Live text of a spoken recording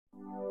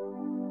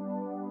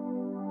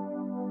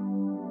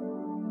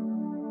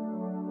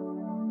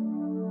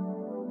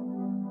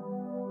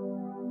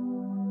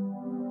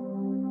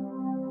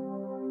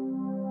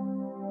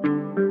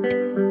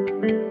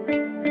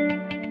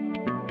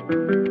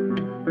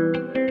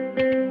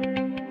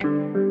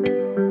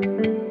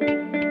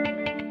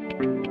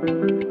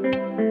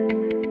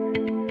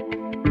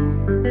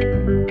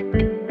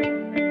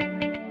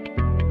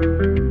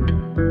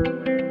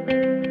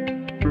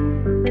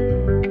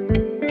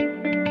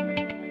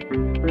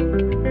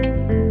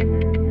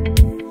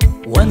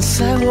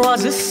Once I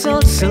was a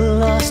soul so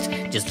lost,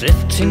 just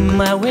drifting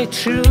my way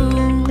through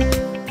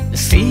the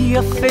sea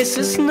of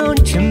faces known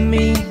to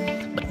me,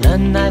 but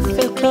none I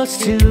felt close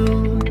to.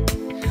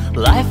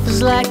 Life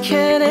was like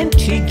an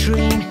empty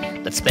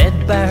dream that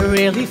sped by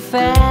really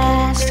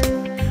fast.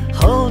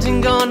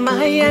 Holding on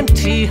my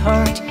empty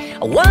heart,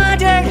 I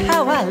wondered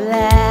how I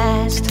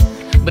last.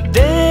 But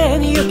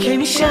then you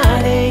came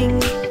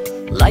shining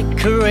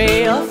like a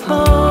ray of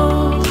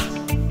hope,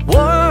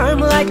 warm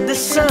like the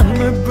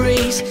summer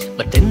breeze,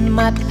 but in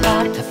my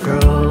path I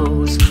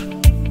froze.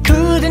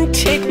 Couldn't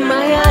take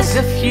my eyes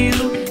off you,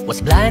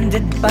 was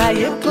blinded by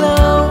your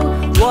glow.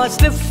 Was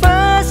the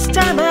first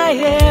time I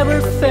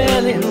ever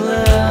fell in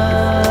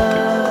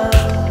love.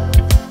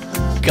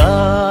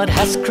 God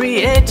has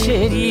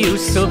created you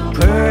so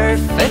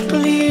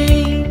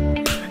perfectly.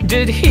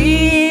 Did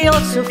He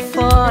also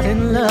fall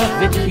in love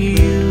with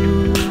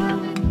you?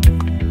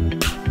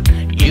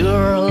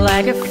 You're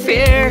like a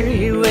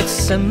fairy with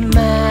some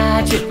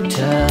magic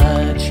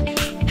touch,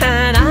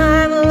 and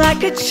I'm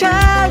like a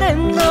child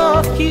in awe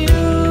of you.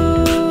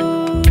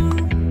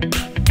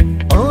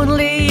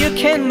 Only you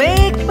can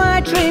make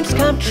my dreams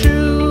come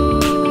true.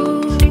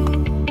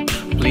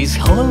 Please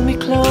hold me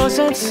close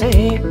and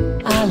say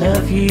I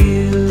love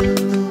you.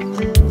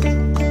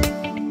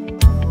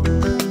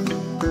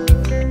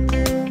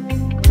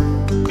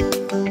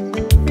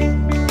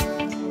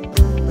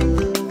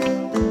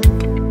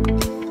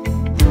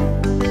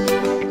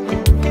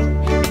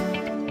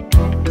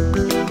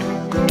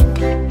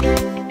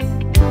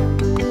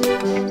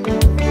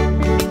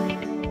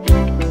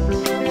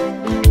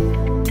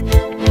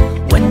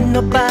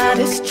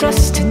 Nobody's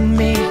trusting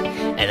me,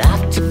 and I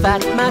have to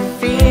fight my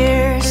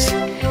fears.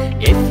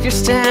 If you're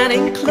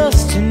standing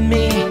close to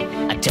me,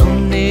 I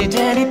don't need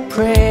any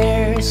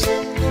prayers.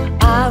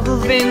 I will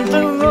win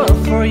the world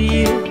for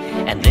you,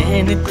 and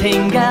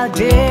anything I'll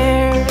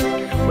dare.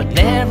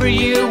 Whenever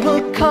you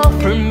will call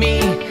for me,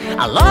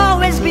 I'll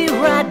always be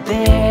right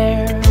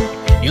there.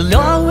 You'll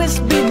always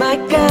be my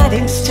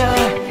guiding star,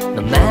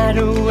 no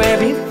matter where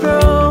we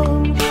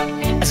roam.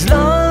 As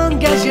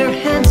long as your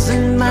hands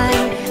in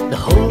mine, the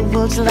whole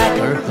world's like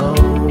our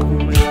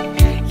home.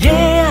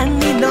 Yeah, I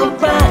need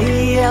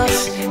nobody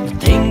else, the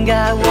thing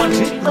I want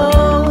to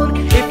own.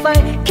 If I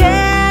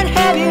can't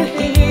have you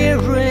here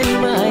in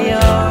my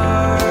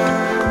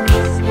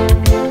arms.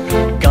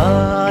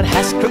 God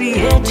has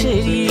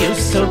created you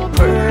so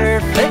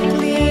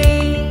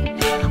perfectly,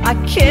 I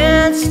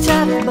can't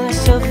stop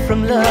myself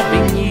from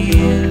loving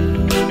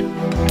you.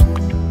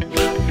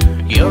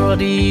 You're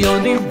the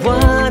only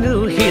one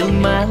who healed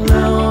my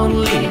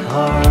lonely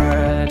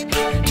heart.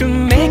 To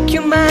make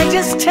you mine,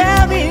 just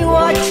tell me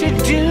what you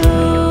do.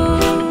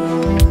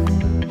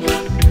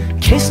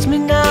 Kiss me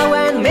now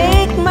and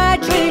make my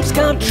dreams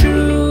come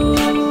true.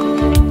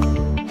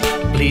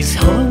 Please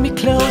hold me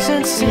close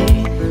and say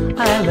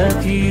I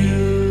love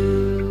you.